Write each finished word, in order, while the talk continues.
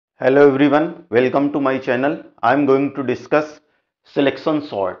Hello everyone, welcome to my channel. I am going to discuss selection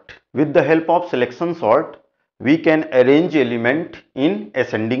sort. With the help of selection sort, we can arrange element in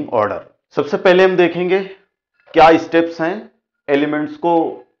ascending order. सबसे पहले हम देखेंगे क्या steps हैं elements को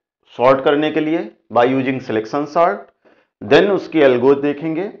sort करने के लिए by using selection sort. Then उसकी एल्गो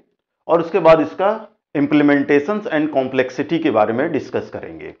देखेंगे और उसके बाद इसका इंप्लीमेंटेशंस एंड कॉम्प्लेक्सिटी के बारे में डिस्कस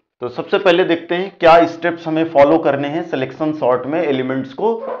करेंगे. तो सबसे पहले देखते हैं क्या स्टेप्स हमें फॉलो करने हैं सिलेक्शन सॉर्ट में एलिमेंट्स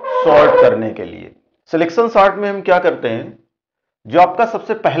को सॉर्ट करने के लिए. सिलेक्शन सॉर्ट में हम क्या करते हैं, जो आपका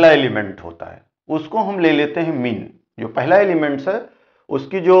सबसे पहला एलिमेंट होता है उसको हम ले लेते हैं मीन. जो पहला एलिमेंट्स है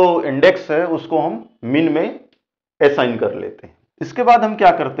उसकी जो इंडेक्स है उसको हम मीन में असाइन कर लेते हैं. इसके बाद हम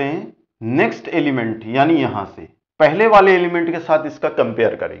क्या करते हैं, नेक्स्ट एलिमेंट यानी यहां से पहले वाले एलिमेंट के साथ इसका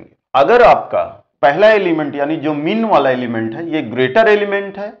कंपेयर करेंगे. अगर आपका पहला एलिमेंट यानी जो मीन वाला एलिमेंट है ये ग्रेटर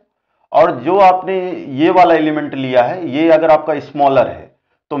एलिमेंट है और जो आपने ये वाला एलिमेंट लिया है ये अगर आपका स्मॉलर है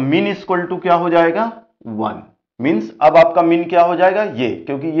तो मीन इक्वल टू क्या हो जाएगा 1. मींस अब आपका मीन क्या हो जाएगा ये,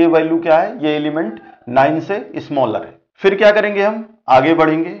 क्योंकि ये वैल्यू क्या है, ये एलिमेंट 9 से स्मॉलर है. फिर क्या करेंगे, हम आगे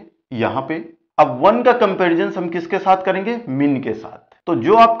बढ़ेंगे यहां पे. अब 1 का कंपैरिजन हम किसके साथ करेंगे, मीन के साथ. तो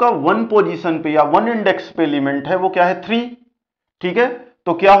जो आपका 1 पोजीशन पे या 1 इंडेक्स पे एलिमेंट है वो क्या है 3. ठीक है,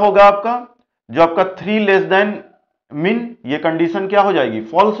 तो क्या होगा आपका जो आपका 3 लेस देन मीन, ये कंडीशन क्या हो जाएगी,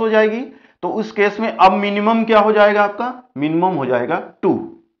 फॉल्स हो जाएगी. तो उस केस में अब मिनिमम क्या हो जाएगा, आपका मिनिमम हो जाएगा 2.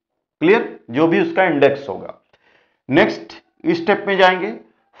 क्लियर, जो भी उसका इंडेक्स होगा. नेक्स्ट स्टेप में जाएंगे,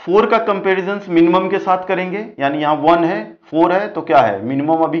 4 का कंपैरिजन मिनिमम के साथ करेंगे. यानी यहां 1 है 4 है तो क्या है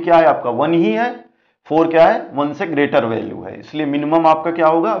मिनिमम अभी क्या है आपका 1 ही है. 4 क्या है 1 से ग्रेटर वैल्यू है, इसलिए मिनिमम आपका क्या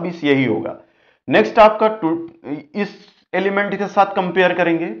होगा अभी यही होगा. नेक्स्ट आपका इस एलिमेंट के साथ कंपेयर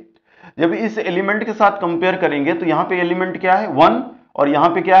करेंगे. जब इस एलिमेंट के साथ कंपेयर करेंगे तो यहां पे एलिमेंट क्या है 1 और यहां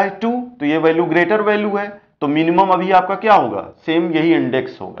पे क्या है 2, तो ये वैल्यू ग्रेटर वैल्यू है तो मिनिमम अभी आपका क्या होगा, सेम यही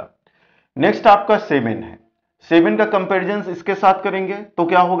इंडेक्स होगा. नेक्स्ट आपका 7 है, 7 का कंपैरिजन इसके साथ करेंगे तो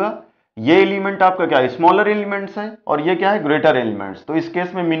क्या होगा, ये एलिमेंट आपका क्या है स्मॉलर एलिमेंट्स है और ये क्या है ग्रेटर एलिमेंट्स, तो इस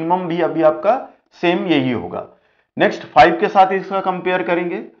केस में मिनिमम भी अभी आपका सेम यही होगा. नेक्स्ट 5 के साथ इसका कंपेयर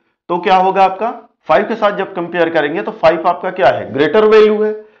करेंगे तो क्या होगा आपका, 5 के साथ जब कंपेयर करेंगे तो 5 आपका क्या है ग्रेटर वैल्यू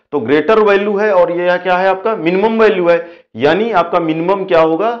है, तो ग्रेटर वैल्यू है और ये क्या है आपका मिनिमम वैल्यू है, यानी आपका मिनिमम क्या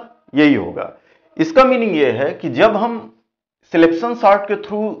होगा यही होगा. इसका मीनिंग ये है कि जब हम सिलेक्शन सॉर्ट के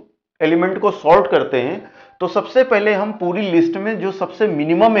थ्रू एलिमेंट को सॉर्ट करते हैं तो सबसे पहले हम पूरी लिस्ट में जो सबसे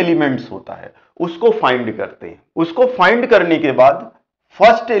मिनिमम एलिमेंट्स होता है उसको फाइंड करते हैं. उसको फाइंड करने के बाद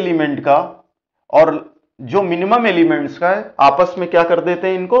फर्स्ट एलिमेंट का और जो मिनिमम एलिमेंट्स का है आपस में क्या कर देते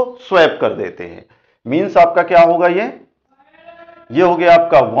हैं, इनको स्वैप कर देते हैं. मींस आपका क्या होगा, ये हो गया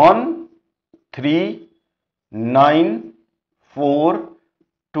आपका 1 3 9 4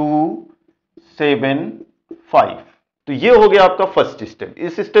 2 7 5. तो ये हो गया आपका फर्स्ट स्टेप.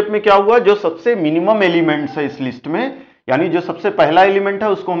 इस स्टेप में क्या हुआ, जो सबसे मिनिमम एलिमेंट्स है इस लिस्ट में, यानी जो सबसे पहला एलिमेंट है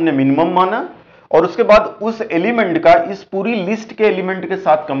उसको हमने मिनिमम माना और उसके बाद उस एलिमेंट का इस पूरी लिस्ट के एलिमेंट के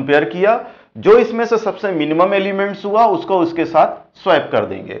साथ कंपेयर किया. जो इसमें से सबसे मिनिमम एलिमेंट्स हुआ उसको उसके साथ स्वैप कर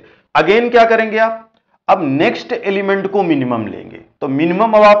देंगे. अगेन क्या करेंगे आप, अब नेक्स्ट एलिमेंट को मिनिमम लेंगे तो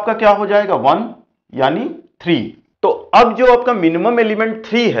मिनिमम अब आपका क्या हो जाएगा 1 यानी 3. तो अब जो आपका मिनिमम एलिमेंट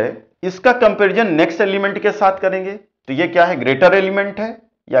 3 है इसका कंपैरिजन नेक्स्ट एलिमेंट के साथ करेंगे तो ये क्या है ग्रेटर एलिमेंट है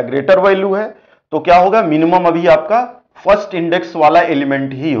या ग्रेटर वैल्यू है, तो क्या होगा मिनिमम अभी आपका फर्स्ट इंडेक्स वाला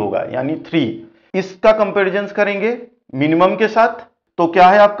एलिमेंट ही होगा यानी 3. इसका कंपैरिजन करेंगे मिनिमम के साथ तो क्या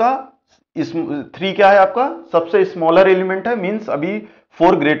है आपका 3 क्या है आपका सबसे स्मॉलर एलिमेंट है, मींस अभी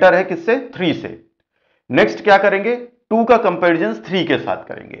 4 ग्रेटर है किससे 3 से. नेक्स्ट क्या करेंगे 2 का कंपैरिजन 3 के साथ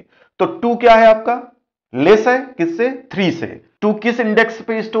करेंगे तो 2 क्या है आपका लेस है किससे 3 से. 2 किस इंडेक्स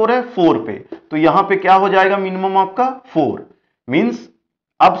पे स्टोर है 4 पे, तो यहां पे क्या हो जाएगा मिनिमम आपका 4. मींस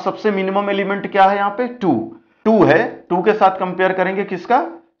अब सबसे मिनिमम एलिमेंट क्या है यहां पे 2 है. 2 के साथ कंपेयर करेंगे किसका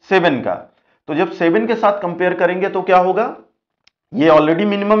 7 का, तो जब 7 के साथ कंपेयर करेंगे तो क्या होगा, ये ऑलरेडी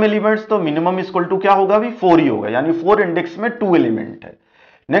मिनिमम एलिमेंट्स तो मिनिमम इक्वल टू क्या होगा अभी 4 ही होगा, यानी 4 इंडेक्स में 2 एलिमेंट है.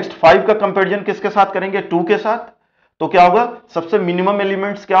 नेक्स्ट 5 का कंपैरिजन किसके साथ करेंगे 2 के साथ, तो क्या होगा सबसे मिनिमम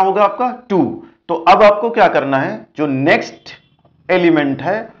एलिमेंट्स क्या होगा आपका 2. तो अब आपको क्या करना है, जो नेक्स्ट एलिमेंट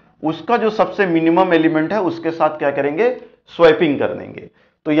है उसका जो सबसे मिनिमम एलिमेंट है उसके साथ क्या करेंगे स्वैपिंग कर देंगे.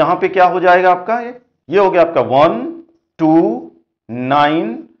 तो यहां पे क्या हो जाएगा आपका, ये हो गया आपका 1 2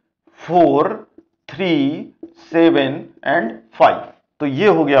 9 4 3 7 एंड 5. तो ये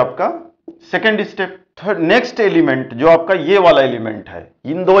हो गया आपका सेकेंड स्टेप. नेक्स्ट एलिमेंट जो आपका ये वाला एलिमेंट है,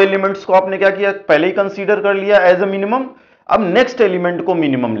 इन दो एलिमेंट्स को आपने क्या किया पहले ही कंसीडर कर लिया एज अ मिनिमम. अब नेक्स्ट एलिमेंट को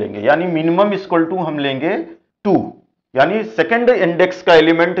मिनिमम लेंगे यानी मिनिमम इक्वल टू हम लेंगे 2, यानी सेकंड इंडेक्स का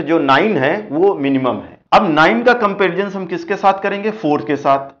एलिमेंट जो 9 है वो मिनिमम है. अब 9 का कंपैरिजन हम किसके साथ करेंगे 4 के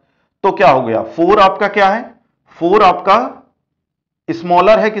साथ, तो क्या हो गया, 4 आपका क्या है, 4 आपका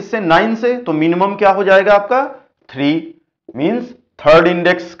स्मॉलर है किससे, 9 से, तो मिनिमम क्या हो जाएगा आपका 3, मींस थर्ड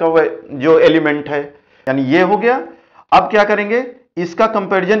इंडेक्स का जो एलिमेंट है, यानी ये हो गया। अब क्या करेंगे, इसका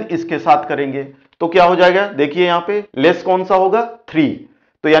कंपैरिजन इसके साथ करेंगे, तो क्या हो जाएगा, देखिए यहां पे लेस कौन सा होगा, 3,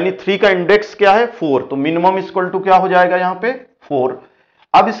 तो यानी 3 का इंडेक्स क्या है 4, तो मिनिमम इक्वल टू क्या हो जाएगा यहां पे 4।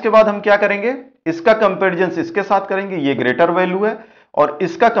 अब इसके बाद हम क्या करेंगे, इसका कंपैरिजन इसके साथ करेंगे, ये ग्रेटर वैल्यू है, और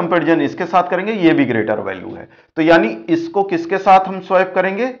इसका कंपैरिजन इसके साथ करेंगे, ये भी ग्रेटर वैल्यू है, तो यानी इसको किसके साथ हम स्वैप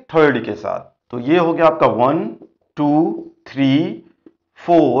करेंगे, थर्ड के साथ। तो ये हो गया आपका 1 2 3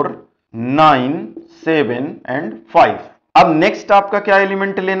 4 9 7 एंड 5। अब नेक्स्ट आपका क्या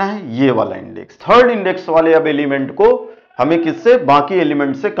एलिमेंट लेना है, ये वाला इंडेक्स, थर्ड इंडेक्स वाले अब एलिमेंट को हमें किससे, बाकी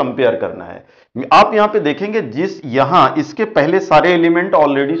एलिमेंट से कंपेयर करना है। आप यहां पे देखेंगे जिस यहां इसके पहले सारे एलिमेंट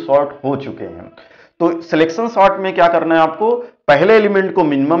ऑलरेडी सॉर्ट हो चुके हैं, तो सिलेक्शन सॉर्ट में क्या करना है आपको, पहले एलिमेंट को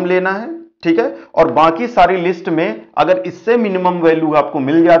मिनिमम लेना है, ठीक है, और बाकी सारी लिस्ट में अगर इससे मिनिमम वैल्यू आपको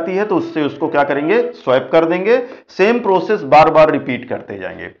मिल जाती है तो उससे उसको क्या करेंगे, स्वैप कर देंगे। सेम प्रोसेस बार बार रिपीट करते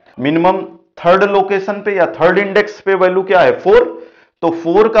जाएंगे। मिनिमम थर्ड लोकेशन पे या थर्ड इंडेक्स पे वैल्यू क्या है 4, तो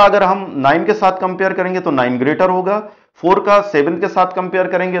 4 का अगर हम 9 के साथ कंपेयर करेंगे तो 9 ग्रेटर होगा, 4 का 7 के साथ कंपेयर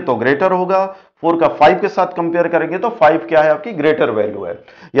करेंगे तो ग्रेटर होगा, 4 का 5 के साथ कंपेयर करेंगे तो 5 क्या है आपकी ग्रेटर वैल्यू है,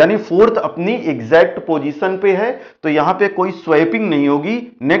 यानी फोर्थ अपनी एग्जैक्ट पोजीशन पे है, तो यहां पे कोई स्वैपिंग नहीं होगी,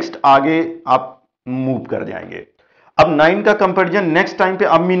 नेक्स्ट आगे आप मूव कर जाएंगे। अब 9 का कंपैरिजन नेक्स्ट टाइम पे,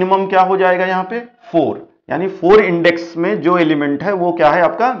 अब मिनिमम क्या हो जाएगा यहां पे 4, यानी 4 इंडेक्स में जो एलिमेंट है वो क्या है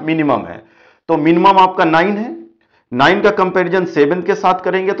आपका मिनिमम है, तो मिनिमम आपका 9 है। 9 का कंपैरिजन 7 के साथ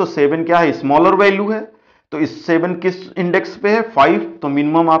करेंगे तो 7 क्या है, स्मॉलर वैल्यू है, तो इस 7 किस इंडेक्स पे है 5, तो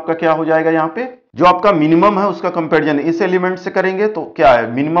मिनिमम आपका क्या हो जाएगा, यहां पे जो आपका मिनिमम है उसका कंपैरिजन इस एलिमेंट से करेंगे तो क्या है,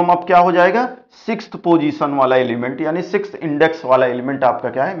 मिनिमम अब क्या हो जाएगा, 6th पोजीशन वाला एलिमेंट, यानी 6th इंडेक्स वाला एलिमेंट आपका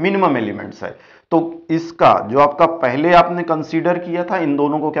क्या है, मिनिमम एलिमेंट्स है। तो इसका जो आपका पहले आपने कंसीडर किया था, इन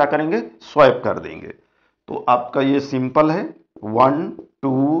दोनों को क्या करेंगे, स्वैप कर देंगे, तो आपका ये सिंपल है 1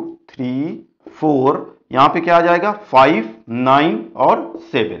 2 3 4, यहां पे क्या आ जाएगा 5 9 और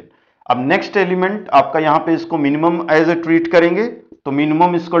 7। अब नेक्स्ट एलिमेंट आपका यहां पे इसको मिनिमम एज ए ट्रीट करेंगे, तो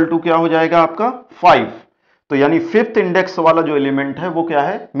मिनिमम इक्वल टू क्या हो जाएगा आपका 5, तो यानी 5th इंडेक्स वाला जो एलिमेंट है वो क्या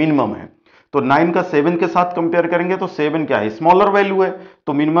है, मिनिमम है। तो 9 का 7 के साथ कंपेयर करेंगे तो 7 क्या है, स्मॉलर वैल्यू है,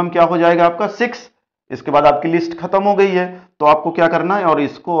 तो मिनिमम क्या हो जाएगा आपका 6। इसके बाद आपकी लिस्ट खत्म हो गई है, तो आपको क्या करना है, और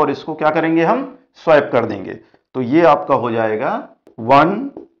इसको क्या करेंगे, हम स्वैप कर देंगे, तो ये आपका हो जाएगा 1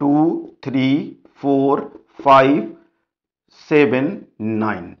 2 3 4 5 7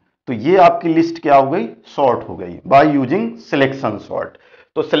 9। तो ये आपकी लिस्ट क्या हो गई, सॉर्ट हो गई बाय यूजिंग सिलेक्शन सॉर्ट।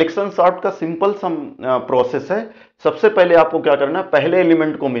 तो सिलेक्शन सॉर्ट का सिंपल सम प्रोसेस है। सबसे पहले आपको क्या करना है, पहले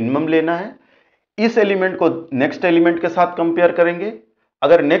एलिमेंट को मिनिमम लेना है, इस एलिमेंट को नेक्स्ट एलिमेंट के साथ कंपेयर करेंगे,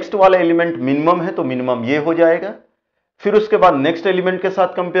 अगर नेक्स्ट वाला एलिमेंट मिनिमम है तो मिनिमम ये हो जाएगा, फिर उसके बाद नेक्स्ट एलिमेंट के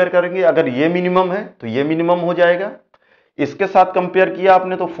साथ कंपेयर करेंगे, अगर ये मिनिमम है तो ये मिनिमम हो जाएगा, इसके साथ कंपेयर किया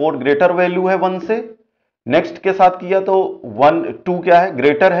आपने तो 4 ग्रेटर वैल्यू है 1 से, नेक्स्ट के साथ किया तो 1 2 क्या है,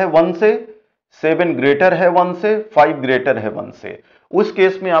 ग्रेटर है 1 से, 7 ग्रेटर है 1 से, 5 ग्रेटर है 1 से। उस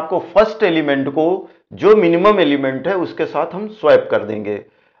केस में आपको फर्स्ट एलिमेंट को जो मिनिमम एलिमेंट है उसके साथ हम स्वैप कर देंगे।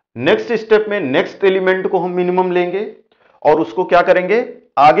 नेक्स्ट स्टेप में नेक्स्ट एलिमेंट को हम मिनिमम लेंगे और उसको क्या करेंगे,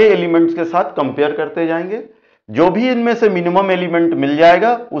 आगे एलिमेंट्स के साथ कंपेयर करते जाएंगे, जो भी इनमें से मिनिमम एलिमेंट मिल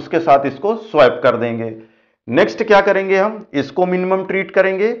जाएगा उसके साथ इसको स्वैप कर देंगे। नेक्स्ट क्या करेंगे, हम इसको मिनिमम ट्रीट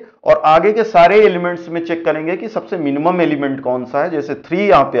करेंगे और आगे के सारे एलिमेंट्स में चेक करेंगे कि सबसे मिनिमम एलिमेंट कौन सा है, जैसे 3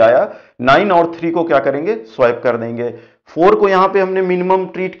 यहां पे आया, 9 और 3 को क्या करेंगे, स्वैप कर देंगे। 4 को यहां पे हमने मिनिमम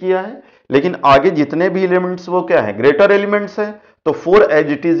ट्रीट किया है, लेकिन आगे जितने भी एलिमेंट्स वो क्या है, ग्रेटर एलिमेंट्स है, तो 4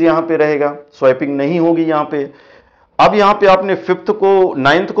 एज इट इज यहां पे रहेगा, स्वैपिंग नहीं होगी यहां पे। अब यहां पे आपने 5th को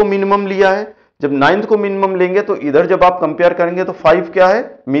 9th को मिनिमम लिया है, जब 9th को मिनिमम लेंगे तो इधर जब आप कंपेयर करेंगे तो 5 क्या है,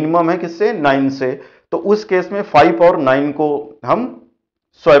 मिनिमम है किससे, 9 से, तो उस केस में 5 और 9 को हम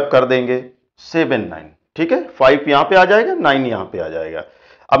स्वैप कर देंगे 7 9, ठीक है, 5 यहां पे आ जाएगा, 9 यहां पे आ जाएगा।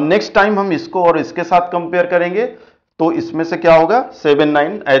 अब नेक्स्ट टाइम हम इसको और इसके साथ कंपेयर करेंगे तो इसमें से क्या होगा, 7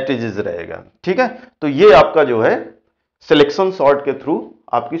 9 एट इज रहेगा, ठीक है। तो ये आपका जो है सिलेक्शन सॉर्ट के थ्रू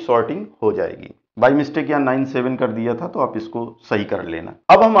आपकी सॉर्टिंग हो जाएगी। बाई मिस्टेक यहाँ 9 7 कर दिया था, तो आप इसको सही कर लेना।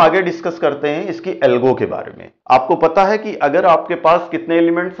 अब हम आगे डिस्कस करते हैं इसकी एल्गो के बारे में। आपको पता है कि अगर आपके पास कितने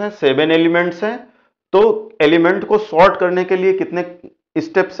एलिमेंट्स हैं, 7 एलिमेंट्स हैं, तो एलिमेंट को सॉर्ट करने के लिए कितने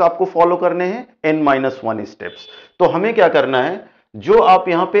स्टेप्स आपको फॉलो करने हैं, n-1 स्टेप्स। तो हमें क्या करना है, जो आप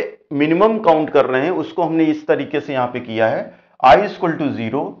यहां पे मिनिमम काउंट कर रहे हैं उसको हमने इस तरीके से यहां पे किया है, i equal to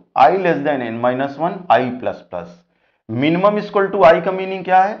 0, i less than n-1, i plus plus. Minimum equal to i का मीनिंग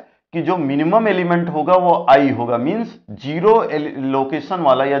क्या है, कि जो मिनिमम एलिमेंट होगा वो आई होगा, मींस जीरो लोकेशन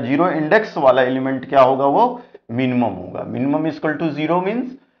वाला या जीरो इंडेक्स वाला एलिमेंट क्या होगा, वो मिनिमम होगा। Minimum equal to zero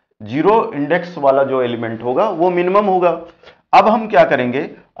means zero index वाला जो एलिमेंट होगा वो मिनिमम होगा। अब हम क्या करेंगे,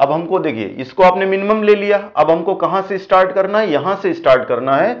 अब हमको देखिए इसको आपने मिनिमम ले लिया, अब हमको कहां से स्टार्ट करना है, यहां से स्टार्ट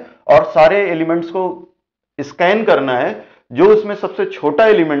करना है और सारे एलिमेंट्स को स्कैन करना है, जो उसमें सबसे छोटा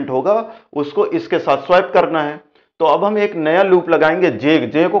एलिमेंट होगा उसको इसके साथ स्वैप करना है। तो अब हम एक नया लूप लगाएंगे,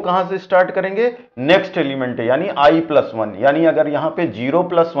 जे को कहां से स्टार्ट करेंगे, नेक्स्ट एलिमेंट है यानी i+1, यानी अगर यहां पे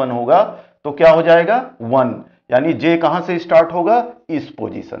 0+1 होगा तो क्या हो जाएगा 1, यानी जे कहां से स्टार्ट होगा, इस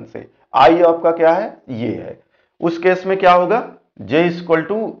पोजीशन से। आई आपका क्या है, ये है। उस केस में क्या होगा, j इक्वल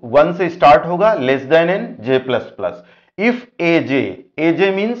टू 1 से स्टार्ट होगा, less than N J plus plus. If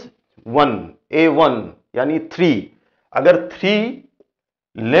AJ means 1, a1 यानी 3, अगर 3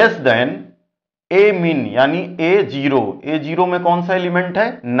 लेस देन ए मीन यानी ए जीरो में कौन सा एलिमेंट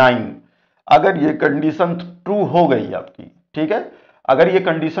है, 9, अगर ये कंडीशन ट्रू हो गई आपकी, ठीक है, अगर ये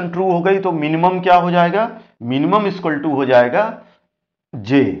कंडीशन ट्रू हो गई तो मिनिमम क्या हो जाएगा, मिनिमम इक्वल टू हो जाएगा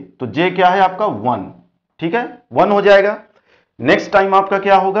जे, तो जे क्या है आपका 1, ठीक है, 1 हो जाएगा। नेक्स्ट टाइम आपका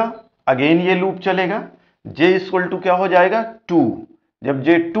क्या होगा, अगेन ये लूप चलेगा, जे इक्वल टू क्या हो जाएगा 2, जब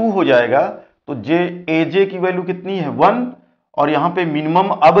जे 2 हो जाएगा तो एजे की वैल्यू कितनी है 1, और यहां पे मिनिमम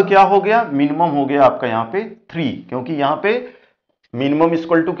अब क्या हो गया, मिनिमम हो गया आपका यहां पे 3, क्योंकि यहां पे मिनिमम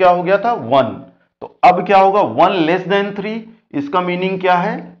इक्वल टू क्या हो गया था 1, तो अब क्या होगा 1 लेस देन 3, इसका मीनिंग क्या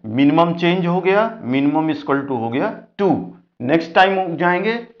है, मिनिमम चेंज हो गया, मिनिमम इक्वल टू हो गया 2। नेक्स्ट टाइम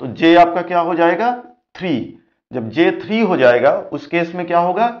जाएंगे तो जे आपका क्या हो जाएगा 3, जब जे 3 हो जाएगा उस केस में क्या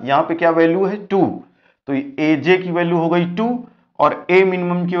होगा, यहां पे क्या वैल्यू है 2, तो ए जे की वैल्यू हो गई 2 और ए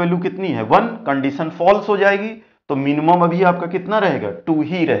मिनिमम की वैल्यू कितनी है 1, कंडीशन फॉल्स हो जाएगी, तो मिनिमम अभी आपका कितना रहेगा 2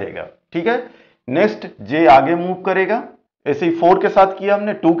 ही रहेगा, ठीक है। नेक्स्ट जे आगे मूव करेगा, ऐसे ही 4 के साथ किया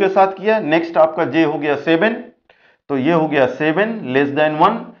हमने, 2 के साथ किया, नेक्स्ट आपका जे हो गया 7, तो ये हो गया 7 लेस देन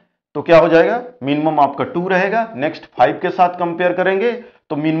 1, तो क्या हो जाएगा, मिनिमम आपका 2 रहेगा। नेक्स्ट 5 के साथ कंपेयर करेंगे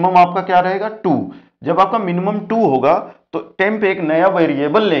तो मिनिमम आपका क्या रहेगा 2, जब आपका मिनिमम 2 होगा तो टेम्प एक नया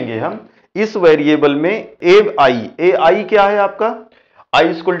वेरिएबल लेंगे हम, इस वेरिएबल में ए आई क्या है आपका, i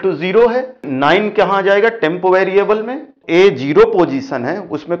इक्वल टू 0 है, 9 कहां जाएगा टेम्प वेरिएबल में, ए 0 पोजीशन है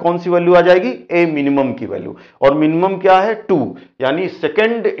उसमें कौन सी वैल्यू आ जाएगी, ए मिनिमम की वैल्यू, और मिनिमम क्या है 2, यानी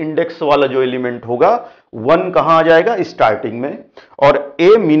सेकंड इंडेक्स वाला जो एलिमेंट होगा 1 कहां आ जाएगा स्टार्टिंग में, और ए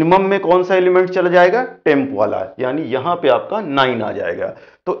मिनिमम में कौन सा एलिमेंट चला जाएगा, टेम्प वाला, यानी यहां पे आपका 9 आ जाएगा।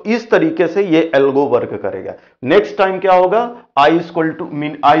 तो इस तरीके से ये एल्गो वर्क करेगा। नेक्स्ट टाइम क्या होगा, i इक्वल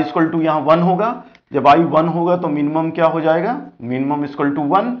टू यहां 1 होगा, जब i 1 होगा तो मिनिमम क्या हो जाएगा, मिनिमम इक्वल टू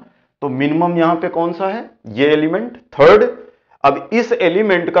 1, तो मिनिमम यहां पे कौन सा है, ये एलिमेंट थर्ड। अब इस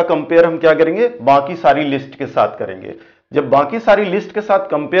एलिमेंट का कंपेयर हम क्या करेंगे, बाकी सारी लिस्ट के साथ करेंगे। जब बाकी सारी लिस्ट के साथ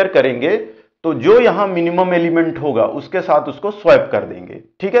कंपेयर करेंगे तो जो यहां मिनिमम एलिमेंट होगा उसके साथ उसको स्वैप कर देंगे,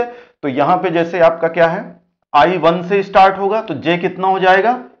 ठीक है। तो यहां पे जैसे आपका क्या है, i 1 से स्टार्ट होगा तो j कितना हो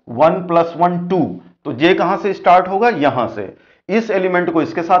जाएगा 1 + 1 2, तो j कहां से स्टार्ट होगा, यहां से। इस एलिमेंट को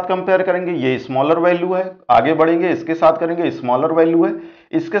इसके साथ कंपेयर करेंगे, ये स्मॉलर वैल्यू है, आगे बढ़ेंगे इसके साथ करेंगे, स्मॉलर वैल्यू है,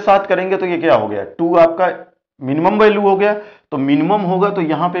 इसके साथ करेंगे तो ये क्या हो गया 2 आपका मिनिमम वैल्यू हो गया, तो मिनिमम होगा तो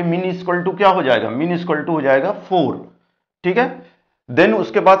यहां पे मिन इक्वल टू क्या हो जाएगा, मिन इक्वल टू हो जाएगा 4, ठीक है। देन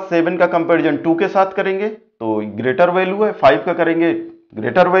उसके बाद 7 का कंपेरिजन 2 के साथ करेंगे तो ग्रेटर वैल्यू है, 5 का करेंगे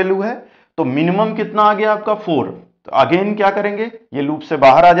ग्रेटर वैल्यू है, तो मिनिमम कितना आ गया आपका 4। तो अगेन क्या करेंगे, ये लूप से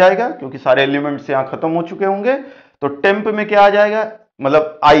बाहर आ जाएगा क्योंकि सारे एलिमेंट्स यहां खत्म हो चुके होंगे, तो टेम्प में क्या आ जाएगा,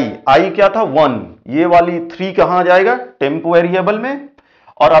 मतलब आई क्या था 1, ये वाली 3 कहां आ जाएगा टेम्प वेरिएबल में,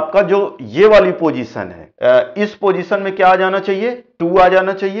 और आपका जो ये वाली पोजीशन है इस पोजीशन में क्या आ जाना चाहिए 2 आ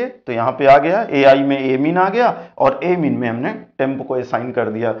जाना चाहिए, तो यहां पे आ गया ए आई में ए मीन आ गया और ए मीन में हमने टेम्प को असाइन कर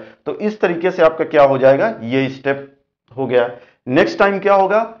दिया। तो इस तरीके से आपका क्या हो जाएगा, ये स्टेप हो गया। नेक्स्ट टाइम क्या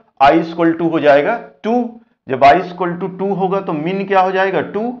होगा, i इक्वल टू हो जाएगा 2, जब i इक्वल टू 2 होगा तो मिन क्या हो जाएगा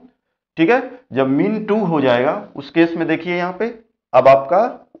 2, ठीक है। जब मिन 2 हो जाएगा उस केस में देखिए यहां पे अब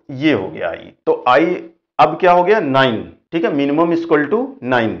आपका ये हो गया i, तो i अब क्या हो गया 9, ठीक है, minimum equal to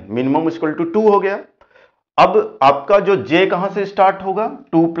 9, minimum equal to 2 हो गया। अब आपका जो j कहां से स्टार्ट होगा,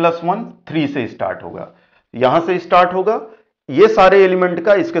 2 + 1 3 से स्टार्ट होगा, यहां से स्टार्ट होगा, ये सारे एलिमेंट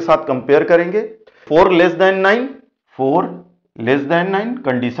का इसके साथ कंपेयर करेंगे, 4 less than 9, 4 less than 9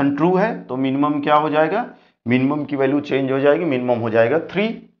 condition true है, तो मिनिमम क्या हो जाएगा, मिनिमम की वैल्यू चेंज हो जाएगी, मिनिमम हो जाएगा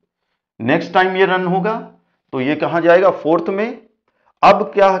 3। नेक्स्ट टाइम ये रन होगा तो ये कहां जाएगा 4th में। अब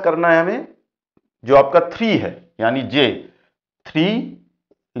क्या करना है हमें, जो आपका 3 है यानी j 3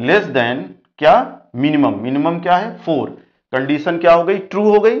 लेस देन क्या, मिनिमम, मिनिमम क्या है 4, कंडीशन क्या हो गई ट्रू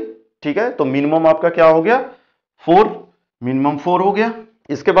हो गई, ठीक है, तो मिनिमम आपका क्या हो गया 4, मिनिमम 4 हो गया।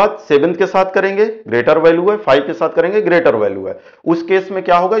 इसके बाद 7 के साथ करेंगे ग्रेटर वैल्यू है, 5 के साथ करेंगे ग्रेटर वैल्यू है। उस केस में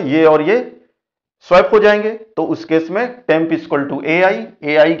क्या होगा, ये और ये स्वैप हो जाएंगे। तो उस केस में टेम्प इक्वल टू ए आई,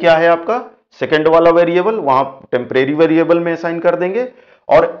 ए आई क्या है आपका सेकंड वाला वेरिएबल, वहां टेम्परेरी वेरिएबल में असाइन कर देंगे।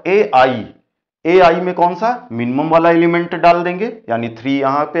 और ए आई में कौन सा मिनिमम वाला एलिमेंट डाल देंगे, यानी 3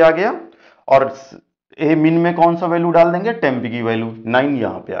 यहां पे आ गया। और ए मिन में कौन सा वैल्यू डाल देंगे, टेम्प की वैल्यू 9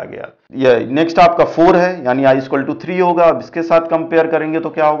 यहां पे आ गया। ये नेक्स्ट आपका 4 है, यानी आई इक्वल टू 3 होगा। अब इसके साथ कंपेयर करेंगे तो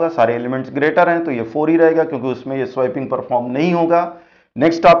क्या होगा, सारे एलिमेंट्स ग्रेटर हैं तो ये 4 ही रहेगा, क्योंकि उसमें ये स्वाइपिंग परफॉर्म नहीं होगा।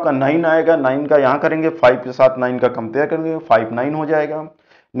 नेक्स्ट आपका 9 आएगा, 9 का यहां करेंगे, 5 के साथ 9 का कंपेयर करेंगे, 5 9 हो जाएगा।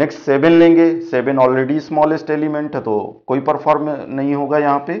 नेक्स्ट 7 लेंगे, 7 ऑलरेडी स्मॉलेस्ट एलिमेंट है तो कोई परफॉर्म नहीं होगा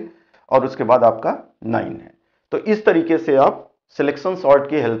यहां पे। और उसके बाद आपका 9 है। तो इस तरीके से आप सिलेक्शन सॉर्ट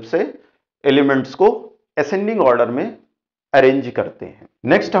की हेल्प से एलिमेंट्स को असेंडिंग ऑर्डर में अरेंज करते हैं।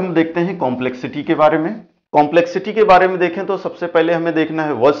 नेक्स्ट हम देखते हैं कॉम्प्लेक्सिटी के बारे में। कॉम्प्लेक्सिटी के बारे में देखें तो सबसे पहले हमें देखना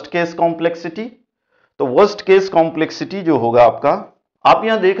है वर्स्ट केस कॉम्प्लेक्सिटी। तो वर्स्ट केस कॉम्प्लेक्सिटी जो होगा आपका, आप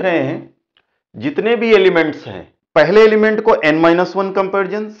यहां देख रहे हैं जितने भी एलिमेंट्स हैं, पहले एलिमेंट को n-1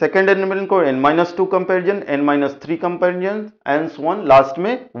 कंपैरिजन, सेकंड एलिमेंट को n-2 comparison, n-3 comparison and so on, last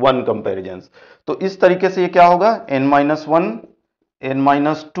में 1 कंपैरिजन। तो इस तरीके से ये क्या होगा, n-1,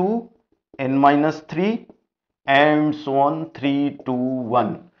 n-2, n-3 and so on 3 2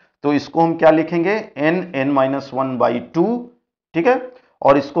 1। तो इसको हम क्या लिखेंगे, n-1/2, ठीक है।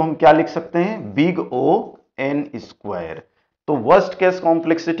 और इसको हम क्या लिख सकते हैं, बिग O n स्क्वायर। तो वर्स्ट केस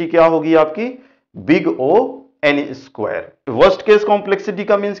कॉम्प्लेक्सिटी क्या होगी आपकी, big O n square. Worst case complexity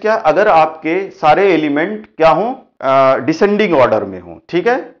का मींस क्या, अगर आपके सारे एलिमेंट क्या हो, डिसेंडिंग ऑर्डर में हो, ठीक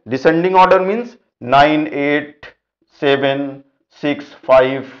है। डिसेंडिंग ऑर्डर मींस 9 8 7 6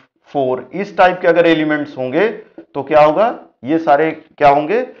 5 4 इस टाइप के अगर एलिमेंट्स होंगे तो क्या होगा, ये सारे क्या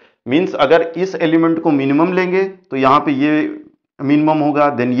होंगे, मींस अगर इस एलिमेंट को मिनिमम लेंगे तो यहां पे ये मिनिमम होगा,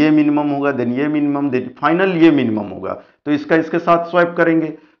 देन ये मिनिमम होगा, देन ये मिनिमम, देन फाइनल ये मिनिमम होगा। तो इसका इसके साथ स्वैप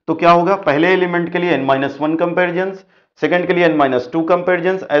करेंगे तो क्या होगा, पहले एलिमेंट के लिए n-1 कंपैरिजन, सेकंड के लिए n-2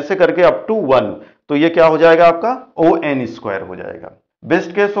 कंपैरिजन, ऐसे करके अप टू 1। तो ये क्या हो जाएगा आपका ON स्क्वायर हो जाएगा।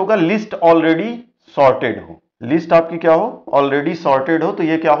 बेस्ट केस होगा लिस्ट ऑलरेडी सॉर्टेड हो, लिस्ट आपकी क्या हो, ऑलरेडी सॉर्टेड हो, तो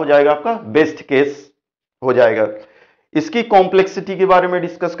ये क्या हो जाएगा आपका बेस्ट केस हो जाएगा। इसकी कॉम्प्लेक्सिटी के बारे में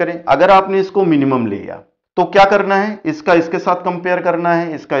डिस्कस करें। अगर आपने इसको मिनिमम लिया तो क्या करना है, इसका इसके साथ कंपेयर करना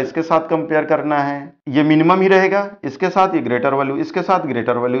है, इसका इसके साथ कंपेयर करना है, ये मिनिमम ही रहेगा, इसके साथ ये ग्रेटर वैल्यू, इसके साथ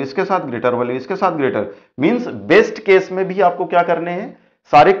ग्रेटर वैल्यू, इसके साथ ग्रेटर वैल्यू, इसके साथ ग्रेटर, मींस बेस्ट केस में भी आपको क्या करने हैं,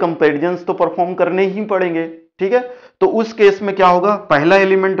 सारे कंपैरिजंस तो परफॉर्म करने ही पड़ेंगे, ठीक है। तो उस केस में क्या होगा, पहला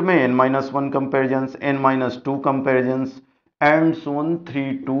एलिमेंट में n-1 comparison, n-2 comparison and so on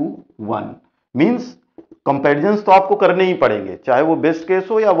 3 2 1, means comparisons तो आपको करने ही पड़ेंगे, चाहे वो बेस्ट केस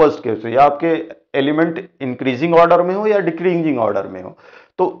हो या वर्स्ट केस हो, या आपके एलिमेंट इंक्रीजिंग ऑर्डर में हो या डिक्रीजिंग ऑर्डर में हो।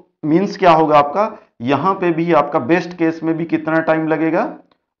 तो मींस क्या होगा आपका, यहां पे भी आपका बेस्ट केस में भी कितना टाइम लगेगा,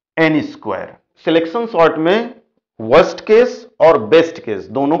 n स्क्वायर। सिलेक्शन सॉर्ट में वर्स्ट केस और बेस्ट केस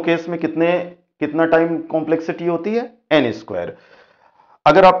दोनों केस में कितना टाइम कॉम्प्लेक्सिटी होती है, n स्क्वायर।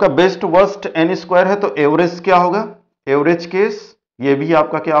 अगर आपका बेस्ट वर्स्ट n स्क्वायर है तो एवरेज क्या होगा, एवरेज केस ये भी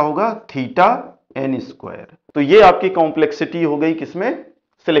आपका क्या होगा, थीटा n स्क्वायर। तो ये आपकी कॉम्प्लेक्सिटी हो गई किसमें,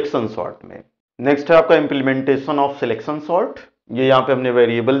 सिलेक्शन सॉर्ट में। नेक्स्ट है आपका इंप्लीमेंटेशन ऑफ सिलेक्शन सॉर्ट। ये यहाँ पे हमने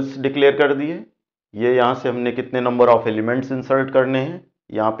वेरिएबल्स डिक्लेयर कर दिए, ये यहाँ से हमने कितने नंबर ऑफ एलिमेंट्स इंसर्ट करने हैं,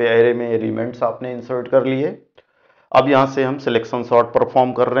 यहाँ पे एरे में एलिमेंट्स आपने इंसर्ट कर लिए। अब यहाँ से हम सिलेक्शन सॉर्ट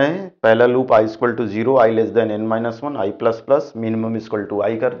परफॉर्म कर रहे हैं। पहला loop i equal to 0, i less than n-1, i plus plus, minimum equal to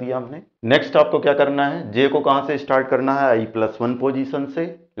i कर दिया हमने। नेक्स्ट आपको क्या करना है, j को कहाँ से स्टार्ट करना है, i+1 पोजीशन से,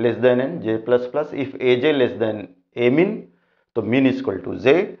 less than n, j plus plus, if aj less than a min, तो min इक्वल टू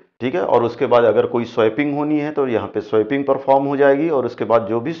j, ठीक है। और उसके बाद अगर कोई स्वैपिंग होनी है तो यहाँ पे स्वैपिंग परफॉर्म हो जाएगी, और उसके बाद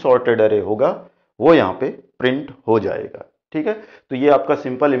जो भी सॉर्टेड अरे होगा वो यहाँ पे प्रिंट हो जाएगा, ठीक है। तो ये आपका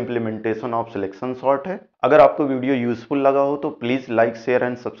simple implementation of selection sort है। अगर आपको वीडियो यूजफुल लगा हो तो please like share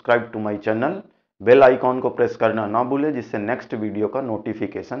and subscribe to my channel. Bell icon को प्रेस करना ना भूलें, जिससे नेक्स्ट वीडियो का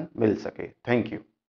नोटिफिकेशन मिल सके। Thank you.